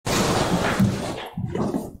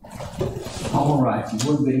All right, if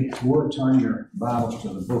you would turn your Bibles to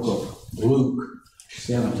the book of Luke,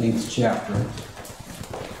 17th chapter,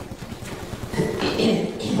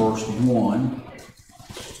 verse 1.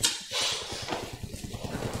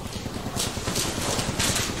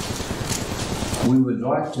 We would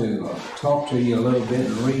like to talk to you a little bit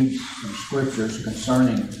and read some scriptures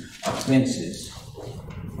concerning offenses.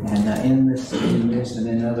 And in this and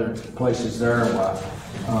in other places there,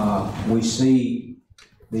 we see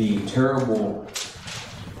the terrible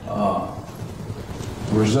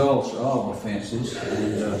results of offenses.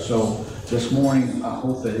 And so this morning, I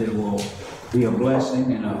hope that it will be a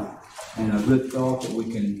blessing and a good thought that we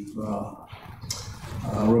can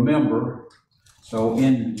remember. So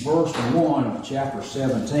in verse 1 of chapter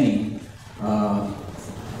 17,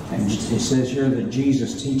 and it says here that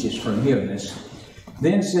Jesus teaches forgiveness.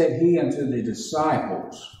 Then said he unto the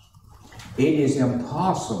disciples, it is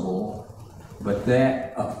impossible but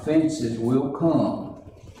that offenses will come,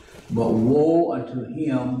 but woe unto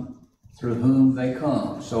him through whom they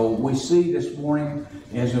come. So we see this morning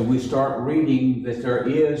as we start reading that there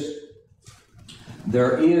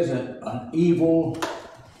is an evil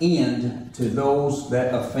end to those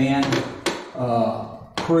that offend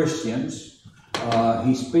Christians.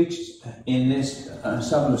 He speaks in this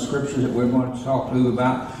some of the scriptures that we're going to talk to you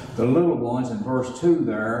about, the little ones in verse 2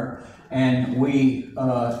 there. And we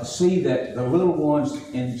see that the little ones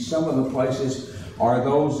in some of the places are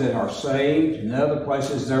those that are saved. In other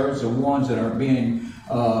places, there's the ones that are being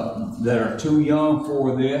that are too young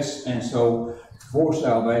for this, and so for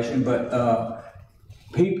salvation. But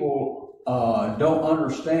people don't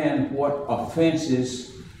understand what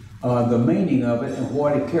offenses, the meaning of it, and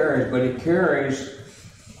what it carries. But it carries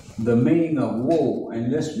the meaning of woe,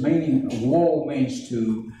 and this meaning of woe means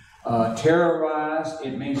to terrorize,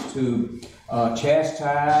 it means to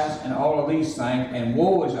chastise, and all of these things. And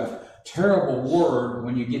woe is a terrible word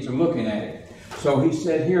when you get to looking at it. So he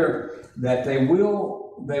said here that they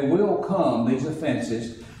will come, these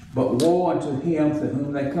offenses, but woe unto him to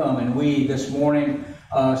whom they come. And we this morning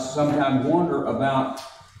sometimes wonder about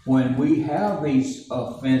when we have these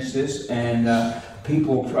offenses and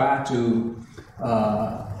people try to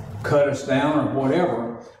cut us down or whatever.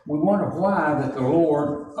 We wonder why that the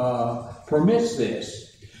Lord permits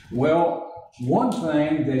this. Well, one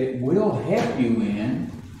thing that it will help you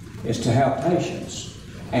in is to have patience,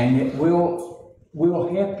 and it will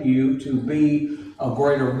help you to be a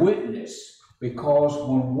greater witness, because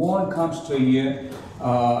when one comes to you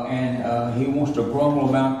and he wants to grumble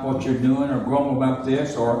about what you're doing, or grumble about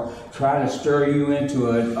this, or try to stir you into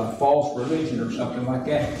a false religion or something like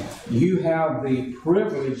that, you have the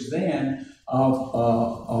privilege then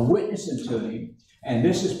of witnessing to him. And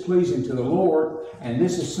this is pleasing to the Lord, and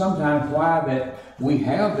this is sometimes why that we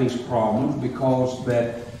have these problems, because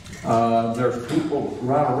that there's people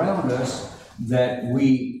right around us that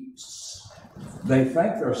they think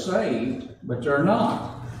they're saved, but they're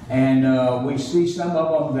not. And we see some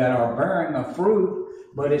of them that are bearing a fruit,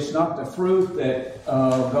 but it's not the fruit that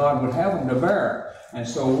God would have them to bear. And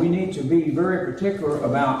so we need to be very particular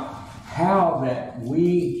about how that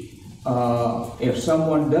we if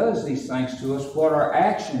someone does these things to us, what our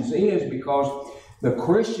actions is, because the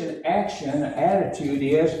Christian attitude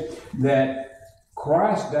is that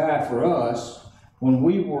Christ died for us when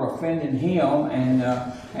we were offending him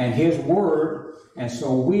and his word, and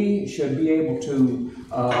so we should be able to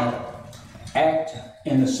act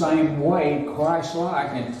in the same way, Christ-like,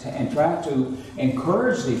 and try to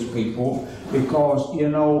encourage these people, because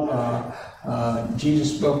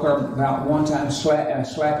Jesus spoke about one time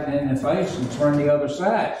slapping it in the face and turn the other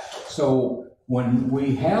side. So when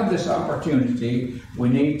we have this opportunity, we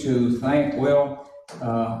need to think, well,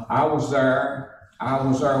 I was there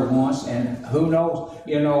once, and who knows,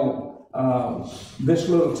 this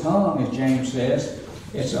little tongue, as James says,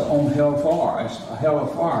 it's on hellfire. It's a hell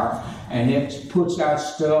of fire, and it puts out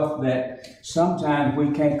stuff that sometimes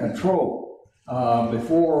we can't control.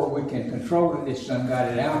 Before we can control it, it's done got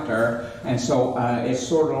it out there. And so it's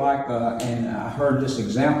sort of like, and I heard this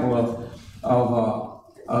example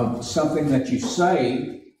of something that you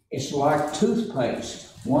say, it's like toothpaste.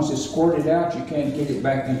 Once it's squirted out, you can't get it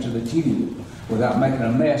back into the tube without making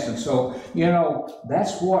a mess. And so,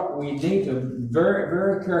 that's what we need to very,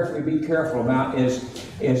 very carefully be careful about, is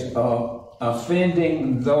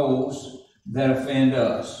offending those that offend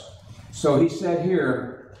us. So he said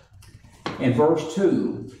here, in verse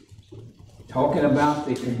 2, talking about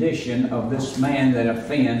the condition of this man that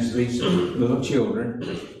offends these little children,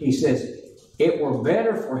 he says, it were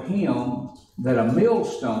better for him that a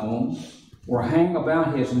millstone were hang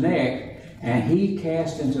about his neck, and he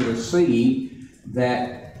cast into the sea,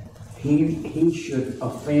 that he should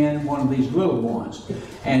offend one of these little ones.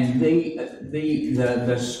 And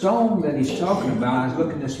the stone that he's talking about, I was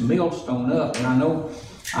looking this millstone up, and I know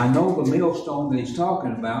the millstone that he's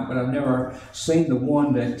talking about, but I've never seen the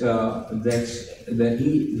one that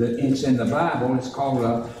it's in the Bible. It's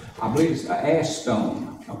called I believe it's an ash stone.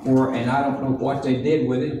 And I don't know what they did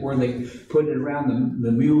with it, where they put it around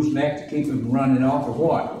the mule's neck to keep him from running off or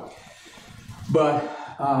what. But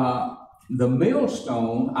the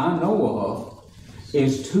millstone I know of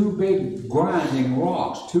is two big grinding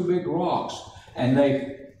rocks, two big rocks, and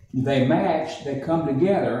they match, they come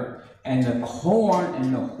together, and the corn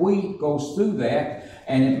and the wheat goes through that,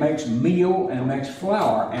 and it makes meal and it makes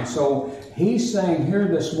flour. And so he's saying here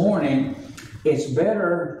this morning, it's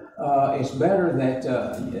better than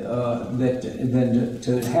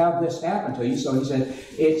to have this happen to you. So he said,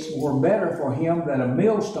 it were better for him that a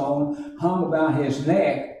millstone hung about his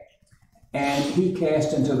neck and he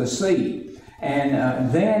cast into the sea,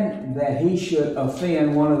 and then that he should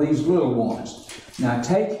offend one of these little ones. Now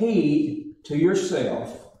take heed to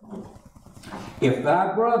yourself. If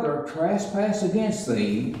thy brother trespass against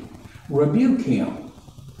thee, rebuke him.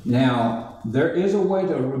 Now, there is a way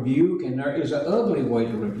to rebuke, and there is an ugly way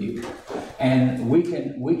to rebuke. And we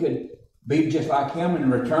could be just like him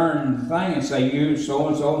and return the thing and say, you so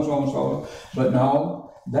and so and so and so. But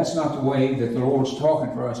no, that's not the way that the Lord's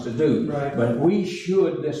talking for us to do. Right. But we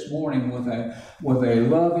should this morning, with a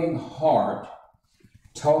loving heart,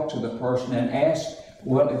 talk to the person and ask,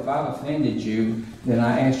 well, if I've offended you, then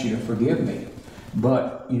I ask you to forgive me.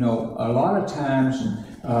 But, you know, a lot of times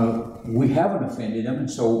we haven't offended them,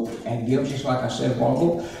 and gives, just like I said a while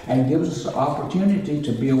ago, and gives us the opportunity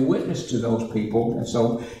to be a witness to those people. And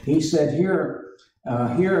so he said here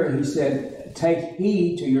he said, take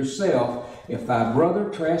heed to yourself. If thy brother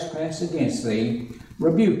trespass against thee,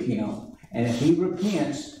 rebuke him, and if he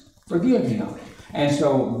repents, forgive him. And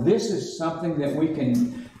so this is something that we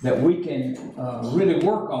can really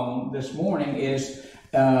work on this morning, is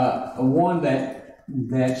one that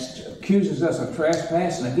accuses us of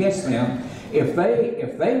trespassing against them. If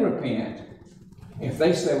they repent, if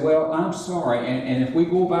they say, well, I'm sorry, and if we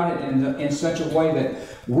go about it in such a way that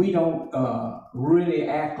we don't really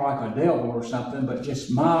act like a devil or something, but just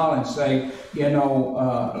smile and say, you know,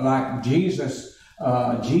 like Jesus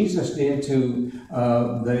did to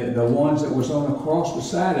the ones that was on the cross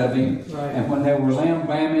beside of him, right. And when they were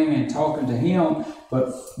lamb-bamming and talking to him,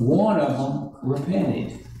 but one of them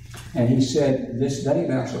repented. And he said, this day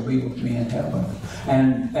thou shalt be with me in heaven.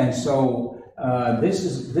 And so this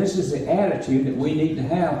is the attitude that we need to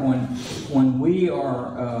have when we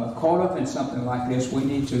are caught up in something like this. We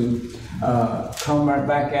need to come right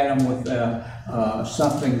back at them with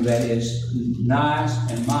something that is nice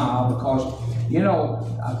and mild, because, you know,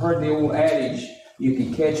 I've heard the old adage, you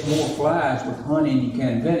can catch more flies with honey than you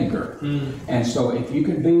can vinegar. And so if you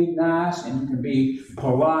can be nice and you can be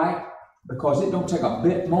polite, because it don't take a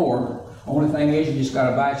bit more. Only thing is, you just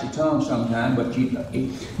got to bite your tongue sometime. But you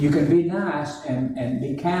can be nice and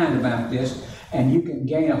be kind about this, and you can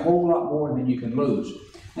gain a whole lot more than you can lose.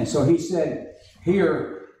 And so he said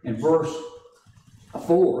here in verse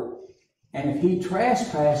 4, and if he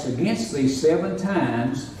trespass against thee 7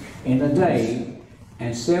 times in a day,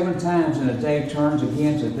 and 7 times in a day turns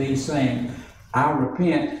again to thee, saying, I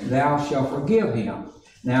repent, thou shalt forgive him.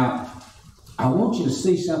 Now, I want you to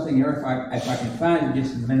see something here, if I can find it.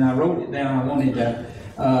 Just when I wrote it down, I wanted to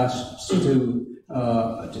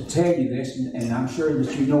tell you this, and I'm sure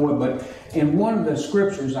that you know it. But in one of the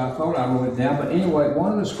scriptures, I thought I wrote it down. But anyway,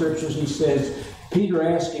 one of the scriptures, he says, Peter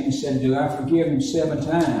asked him, he said, do I forgive him 7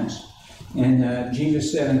 times? And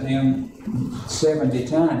Jesus said unto him, 70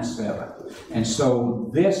 times 7. And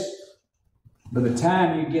so this, by the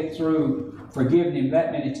time you get through forgiving him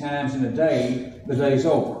that many times in a day, the day's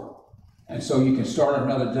over. And so you can start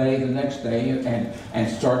another day, the next day,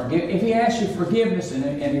 and start giving. If he asks you forgiveness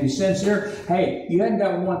and he's sincere, hey, you hadn't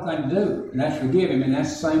got one thing to do, and that's forgive him. And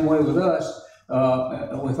that's the same way with us,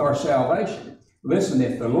 with our salvation. Listen,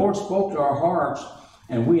 if the Lord spoke to our hearts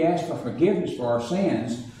and we ask for forgiveness for our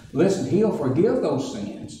sins, listen, he'll forgive those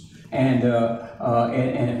sins. And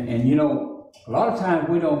you know, a lot of times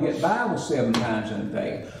we don't get by with 7 times in a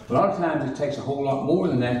day. A lot of times it takes a whole lot more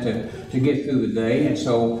than that to get through the day. And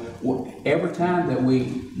so every time that we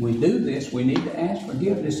do this, we need to ask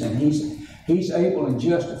forgiveness, and he's able and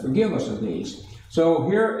just to forgive us of these. So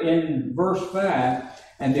here in verse 5,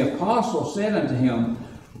 and the apostle said unto him,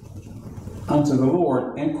 unto the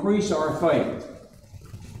Lord, increase our faith.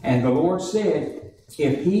 And the Lord said,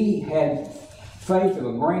 if he had faith of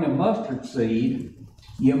a grain of mustard seed,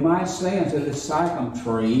 You might say unto the sycamore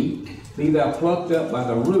tree, be thou plucked up by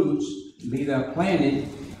the roots, be thou planted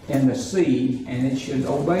in the sea, and it should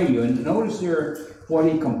obey you. And notice here what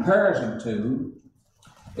he compares them to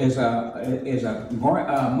is a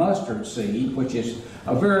mustard seed, which is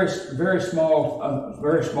a very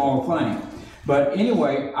small thing. But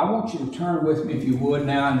anyway, I want you to turn with me, if you would,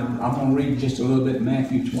 now, and I'm going to read just a little bit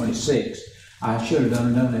Matthew 26. I should have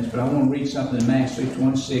done this, but I want to read something in Matthew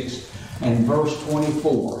 26 and verse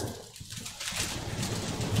 24.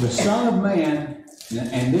 The Son of Man,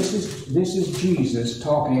 and this is Jesus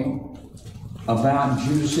talking about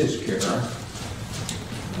Judas Iscariot,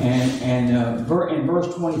 and in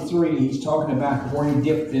verse 23 he's talking about where he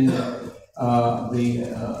dipped in the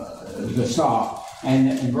sop.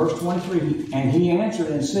 And in verse 23, and he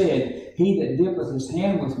answered and said, he that dippeth his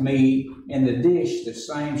hand with me in the dish, the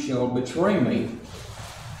same shall betray me.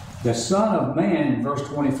 The Son of Man, in verse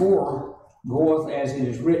 24, goeth as it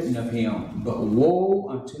is written of him. But woe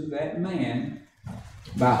unto that man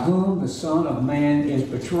by whom the Son of Man is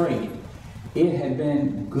betrayed. It had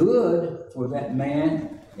been good for that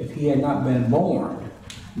man if he had not been born.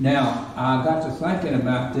 Now, I got to thinking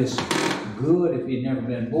about this good if he'd never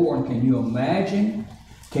been born. Can you imagine?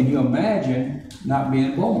 Can you imagine not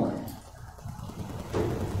being born?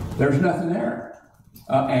 There's nothing there.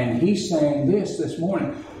 And he's saying this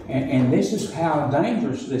morning, and this is how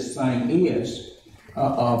dangerous this thing is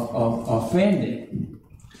of offending.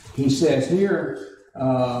 He says here,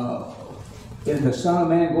 the Son of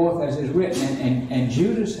Man goeth as is written, and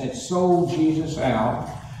Judas had sold Jesus out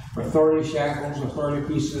for 30 shekels or 30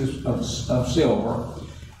 pieces of silver.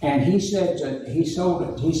 And he said to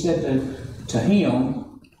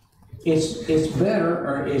him, it's better,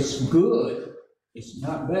 or it's good. It's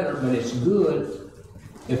not better, but it's good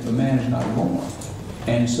if the man is not born.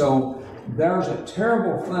 And so there's a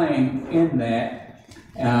terrible thing in that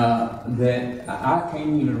that I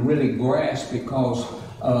can't even really grasp, because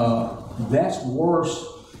that's worse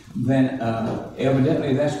than,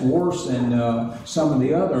 evidently that's worse than some of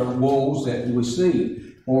the other woes that we see.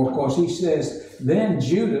 Or of course he says, then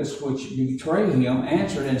Judas, which betrayed him,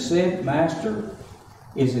 answered and said, Master,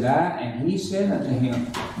 is it I? And he said unto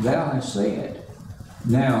him, Thou hast said.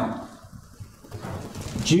 Now,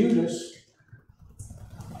 Judas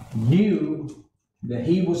knew that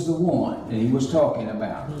he was the one that he was talking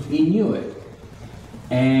about. He knew it.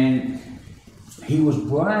 And he was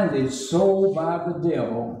blinded so by the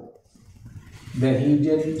devil that he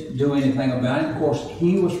didn't do anything about it. Of course,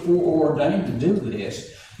 he was foreordained to do this,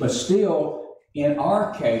 but still, in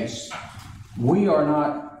our case, we are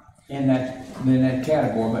not in that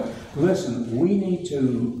category. But listen, we need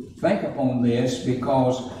to think upon this,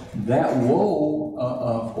 because that woe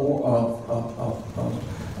of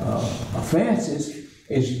offenses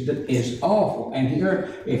is awful. And here,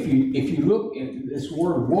 if you look at this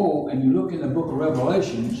word woe and you look in the book of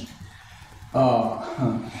Revelations,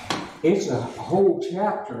 it's a whole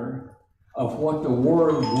chapter of what the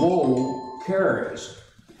word woe carries.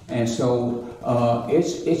 And so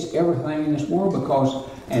it's everything in this world,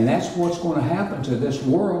 and that's what's going to happen to this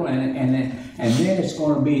world, and then it's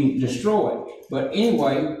going to be destroyed. But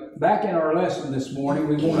anyway, back in our lesson this morning,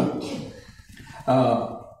 we want to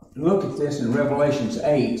look at this in Revelations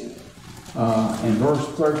 8 and verse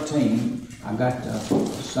 13. I got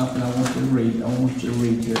something I want you to read. I want you to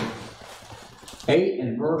read here. 8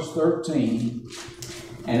 and verse 13.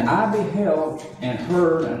 And I beheld and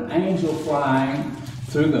heard an angel flying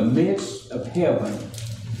through the midst of heaven,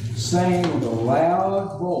 saying with a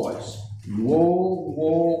loud voice, Woe,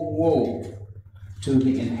 woe, woe to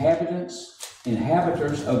the inhabitants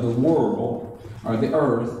of the world, or the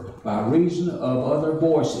earth, by reason of other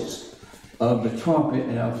voices of the trumpet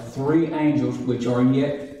and of 3 angels which are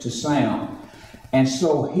yet to sound. And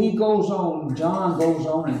so he goes on, John goes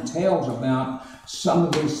on and tells about some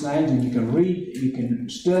of these things, and you can read, you can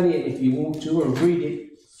study it if you want to, or read it.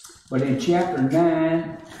 But in chapter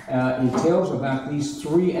 9, he tells about these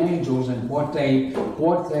 3 angels and what they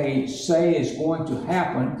say is going to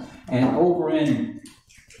happen. And over in,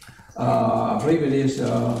 I believe it is,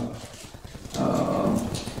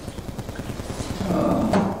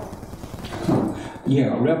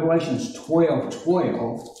 Revelations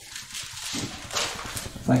 12:12.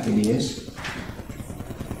 I think it is.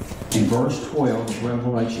 In verse 12 of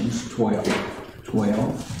Revelations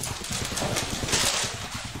 12:12.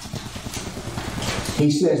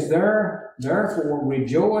 He says, Therefore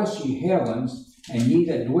rejoice, ye heavens, and ye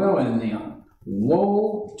that dwell in them.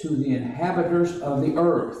 Woe to the inhabitants of the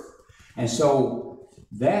earth. And so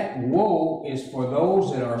that woe is for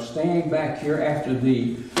those that are staying back here after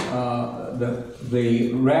the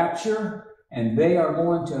rapture, and they are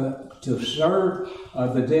going to serve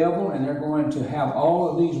the devil, and they're going to have all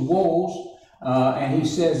of these woes. And he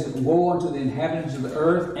says, woe unto the inhabitants of the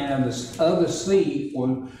earth and of the sea,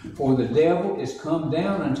 for the devil is come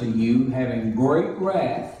down unto you, having great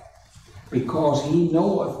wrath, because he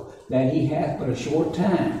knoweth that he hath but a short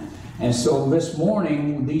time. And so this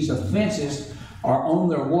morning, these offenses are on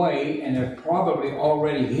their way, and they're probably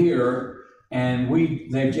already here, and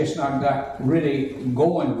they've just not got really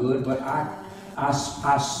going good. But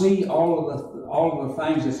I see all of the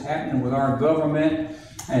things that's happening with our government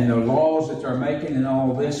and the laws that they're making and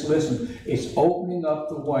all this. Listen, it's opening up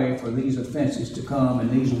the way for these offenses to come and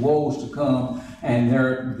these woes to come, and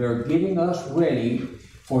they're getting us ready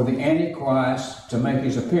for the Antichrist to make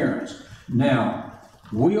his appearance. Now,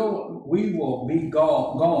 we will be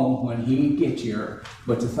gone when he gets here,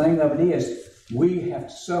 but the thing of it is, we have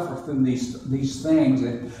to suffer through these things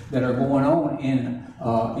that are going on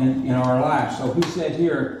in our lives. So he said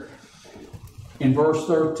here in verse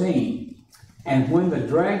 13, and when the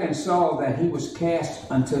dragon saw that he was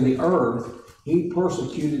cast unto the earth, he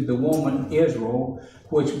persecuted the woman Israel,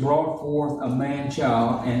 which brought forth a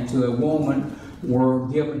man-child, and to the woman were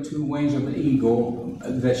given 2 wings of an eagle,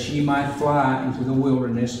 that she might fly into the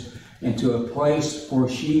wilderness, into a place where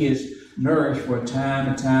she is nourished for a time,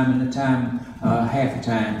 and a time, half a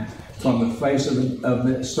time, from the face of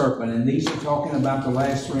the serpent. And these are talking about the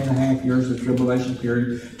last 3.5 years of the tribulation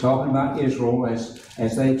period, talking about Israel as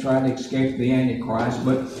they try to escape the Antichrist.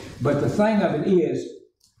 But the thing of it is,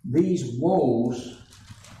 these woes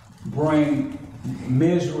bring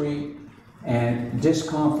misery and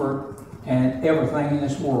discomfort and everything in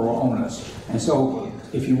this world on us. And so,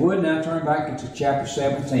 if you would now turn back into chapter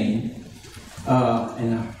 17,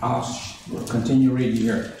 and I'll continue reading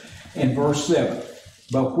here. In verse 7,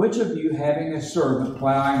 but which of you, having a servant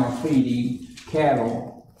plowing or feeding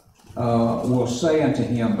cattle, will say unto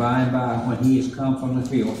him by and by, when he is come from the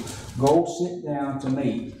field, go sit down to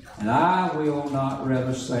meat? And I will not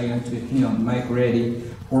rather say unto him, make ready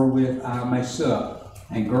wherewith I may sup,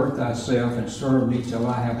 and gird thyself and serve me till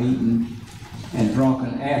I have eaten and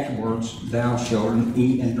drunken. Afterwards thou shalt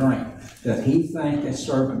eat and drink. Doth he thank that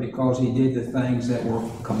servant because he did the things that were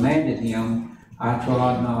commanded him? I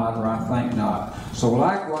trod not, or I thank not. So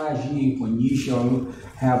likewise ye, when ye shall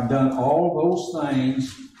have done all those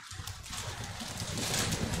things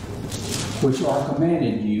which are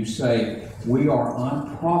commanded you, say, we are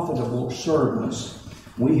unprofitable servants.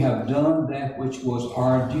 We have done that which was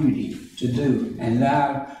our duty to do. And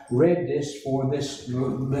I read this for this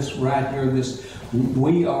right here,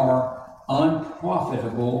 we are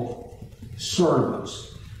unprofitable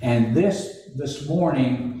servants. And this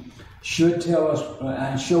morning should tell us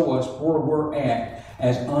and show us where we're at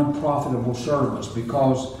as unprofitable servants,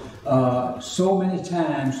 because so many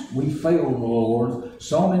times we fail the Lord.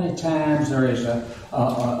 So many times there is a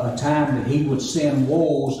time that he would send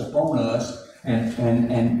woes upon us and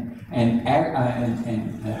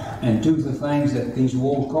do the things that these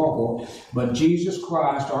woes call for. But Jesus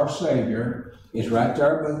Christ, our Savior, is right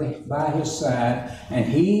there by his side, and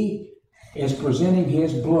he is presenting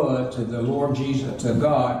his blood to the Lord Jesus, to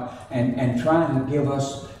God, and trying to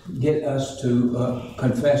get us to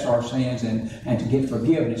confess our sins and to get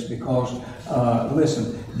forgiveness, because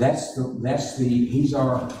listen, he's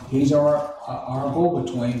our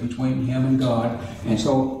go-between between him and God. And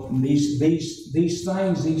so these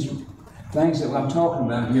things that I'm talking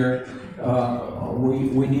about here,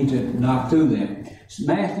 we need to knock through them.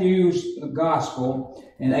 Matthew's Gospel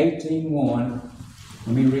in 18:1.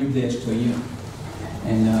 Let me read this to you,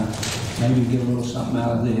 and maybe get a little something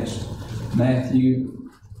out of this. Matthew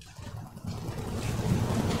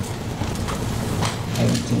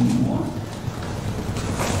 18:1.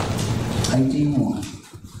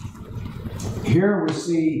 Here we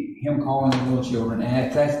see him calling the little children, and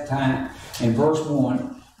at that time, in verse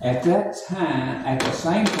 1, at the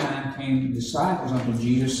same time came the disciples unto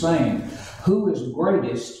Jesus, saying, who is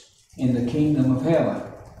greatest in the kingdom of heaven?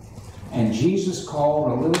 And Jesus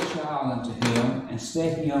called a little child unto him, and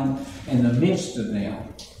set him in the midst of them,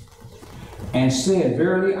 and said,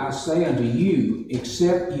 verily I say unto you,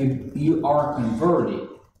 except you are converted.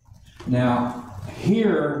 Now,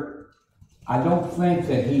 here, I don't think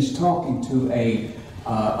that he's talking to a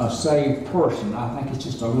saved person. I think it's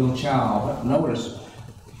just a little child. But notice,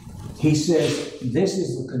 he says, this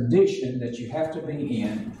is the condition that you have to be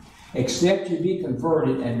in, except you be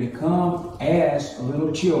converted and become as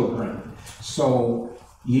little children. So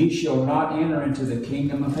ye shall not enter into the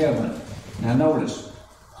kingdom of heaven. Now notice,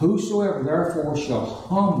 whosoever therefore shall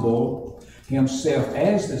humble himself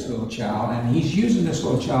as this little child, and he's using this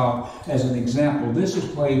little child as an example. This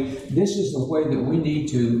is the way that we need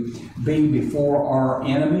to be before our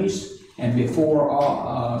enemies and before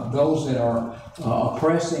those that are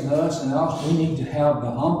oppressing us, and also we need to have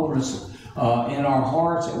the humbleness in our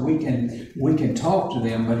hearts that we can talk to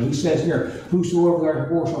them. But he says here, whosoever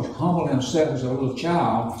therefore shall humble himself as a little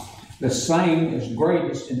child, the same is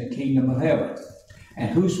greatest in the kingdom of heaven. And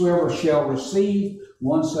whosoever shall receive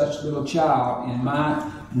one such little child in my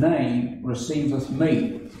name receiveth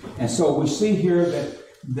me. And so we see here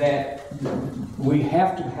that we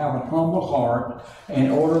have to have a humble heart in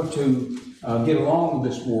order to get along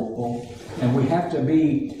with this world, and we have to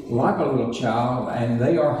be like a little child, and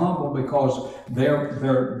they are humble because they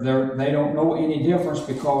don't know any difference,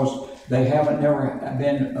 because they haven't never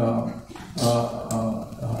been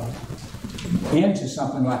into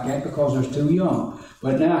something like that, because they're too young.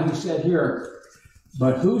 But now he said here,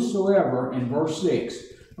 but whosoever, in verse 6,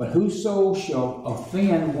 but whoso shall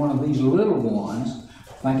offend one of these little ones,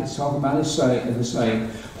 I think it's talking about the same,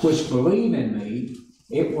 which believe in me,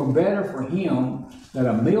 it were better for him that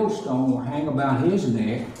a millstone were hang about his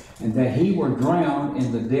neck, and that he were drowned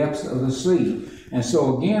in the depths of the sea. And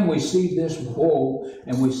so again, we see this woe,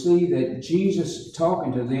 and we see that Jesus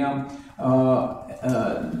talking to them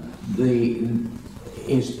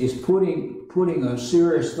is putting a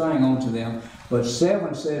serious thing onto them. But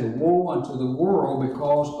 7 says, woe unto the world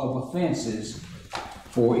because of offenses,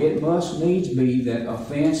 for it must needs be that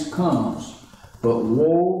offense comes, but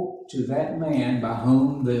woe to that man by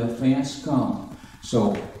whom the offense comes.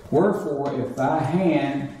 So, wherefore, if thy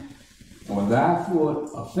hand or thy foot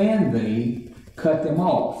offend thee, cut them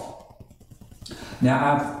off.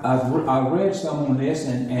 Now, I've read some on this,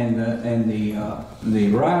 and the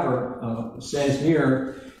writer says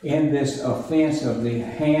here, in this offense of the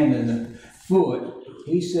hand and the foot,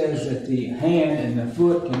 he says that the hand and the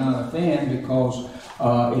foot cannot offend because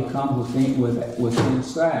it comes within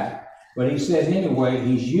inside. But he says anyway,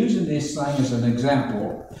 he's using this thing as an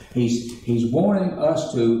example. He's wanting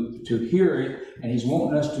us to hear it, and he's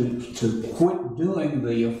wanting us to quit doing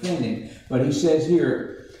the offending. But he says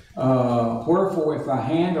here, wherefore if thy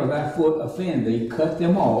hand or thy foot offend thee, cut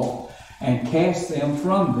them off and cast them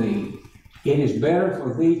from thee. It is better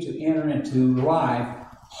for thee to enter into life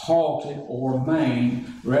halted or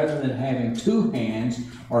maimed, rather than having 2 hands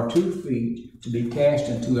or 2 feet to be cast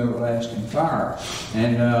into everlasting fire.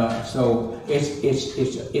 And so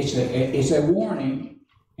it's a warning,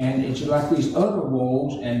 and it's like these other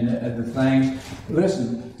woes and the things.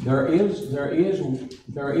 Listen, there is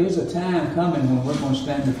a time coming when we're going to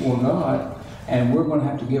stand before God, and we're going to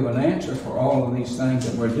have to give an answer for all of these things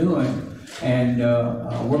that we're doing, and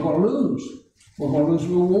we're going to lose. We're going to lose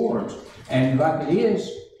rewards, and like it is.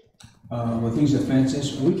 With these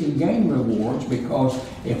offenses, we can gain rewards, because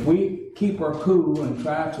if we keep our cool and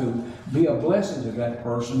try to be a blessing to that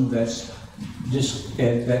person that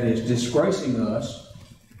is disgracing us,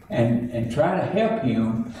 and try to help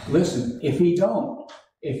him, listen, if he don't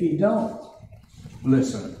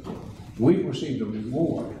listen, we've received a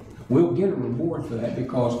reward. We'll get a reward for that,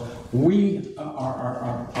 because we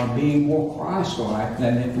are being more Christ-like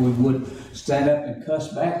than if we would stand up and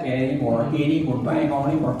cuss back at him or hit him or bang on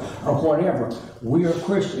him or whatever. We are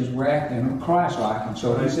Christians. We're acting Christ-like. And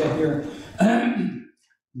so he said here,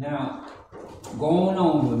 now, going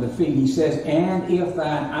on with the feet, he says, and if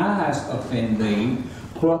thine eyes offend thee,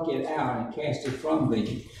 pluck it out and cast it from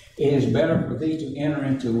thee. It is better for thee to enter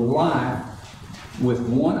into life with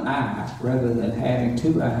 1 eye, rather than having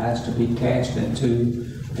 2 eyes to be cast into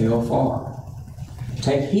hellfire.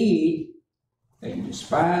 Take heed that you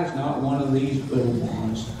despise not one of these little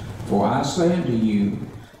ones, for I say unto you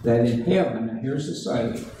that in heaven, and here's the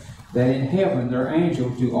saying, that in heaven their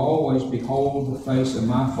angels do always behold the face of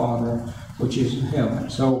my Father which is in heaven.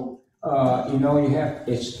 So you have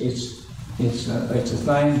it's a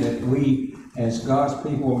thing that we as God's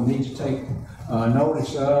people need to take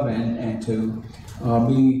notice of, and to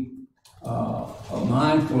be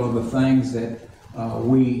mindful of the things that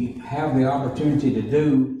we have the opportunity to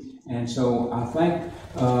do. And so I think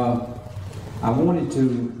I wanted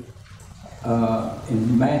to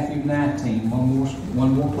in Matthew 19,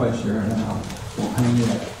 one more place here, and we'll hang it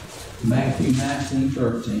up. Matthew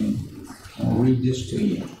 19:13. I'll read this to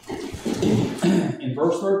you. In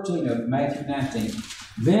verse 13 of Matthew 19,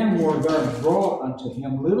 then were there brought unto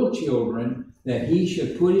him little children, that he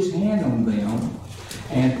should put his hand on them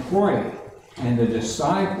and pray. And the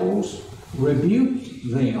disciples rebuked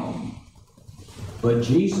them. But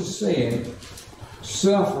Jesus said,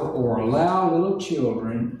 suffer or allow little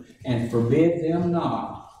children, and forbid them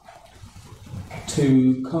not.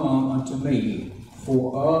 to come unto me,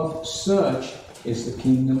 for of such is the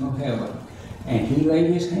kingdom of heaven. And he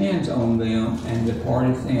laid his hands on them and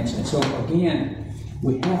departed thence. And so again,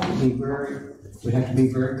 we have to be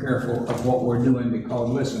very careful of what we're doing, because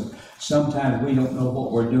listen, sometimes we don't know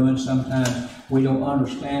what we're doing. Sometimes we don't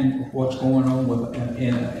understand what's going on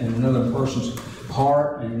in another person's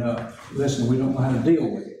heart. And listen, we don't know how to deal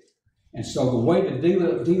with it. And so the way to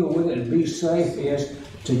deal with it and be safe is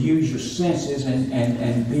to use your senses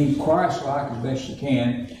and be Christ-like as best you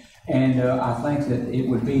can. And I think that it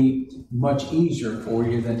would be much easier for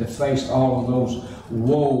you than to face all of those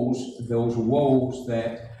woes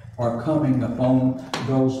that are coming upon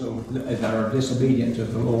those that are disobedient to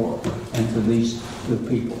the Lord and to the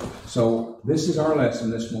people. So this is our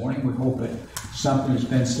lesson this morning. We hope that something has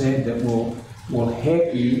been said that will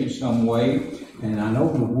help you in some way. And I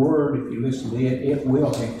know the Word, if you listen to it, it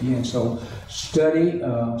will help you. And so study,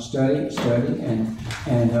 and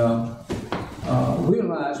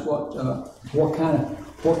realize what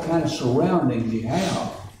kind of surroundings you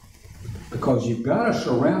have, because you've got a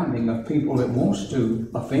surrounding of people that wants to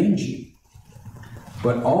offend you,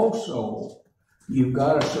 but also you've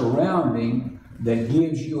got a surrounding that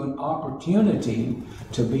gives you an opportunity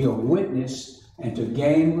to be a witness and to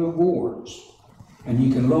gain rewards, and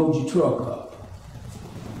you can load your truck up.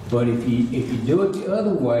 But if you do it the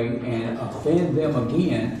other way and offend them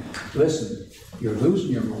again, listen, you're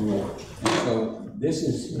losing your rewards. And so this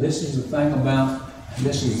is the thing about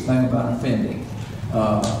offending.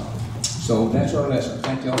 So that's our lesson.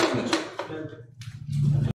 Thank you all for listening.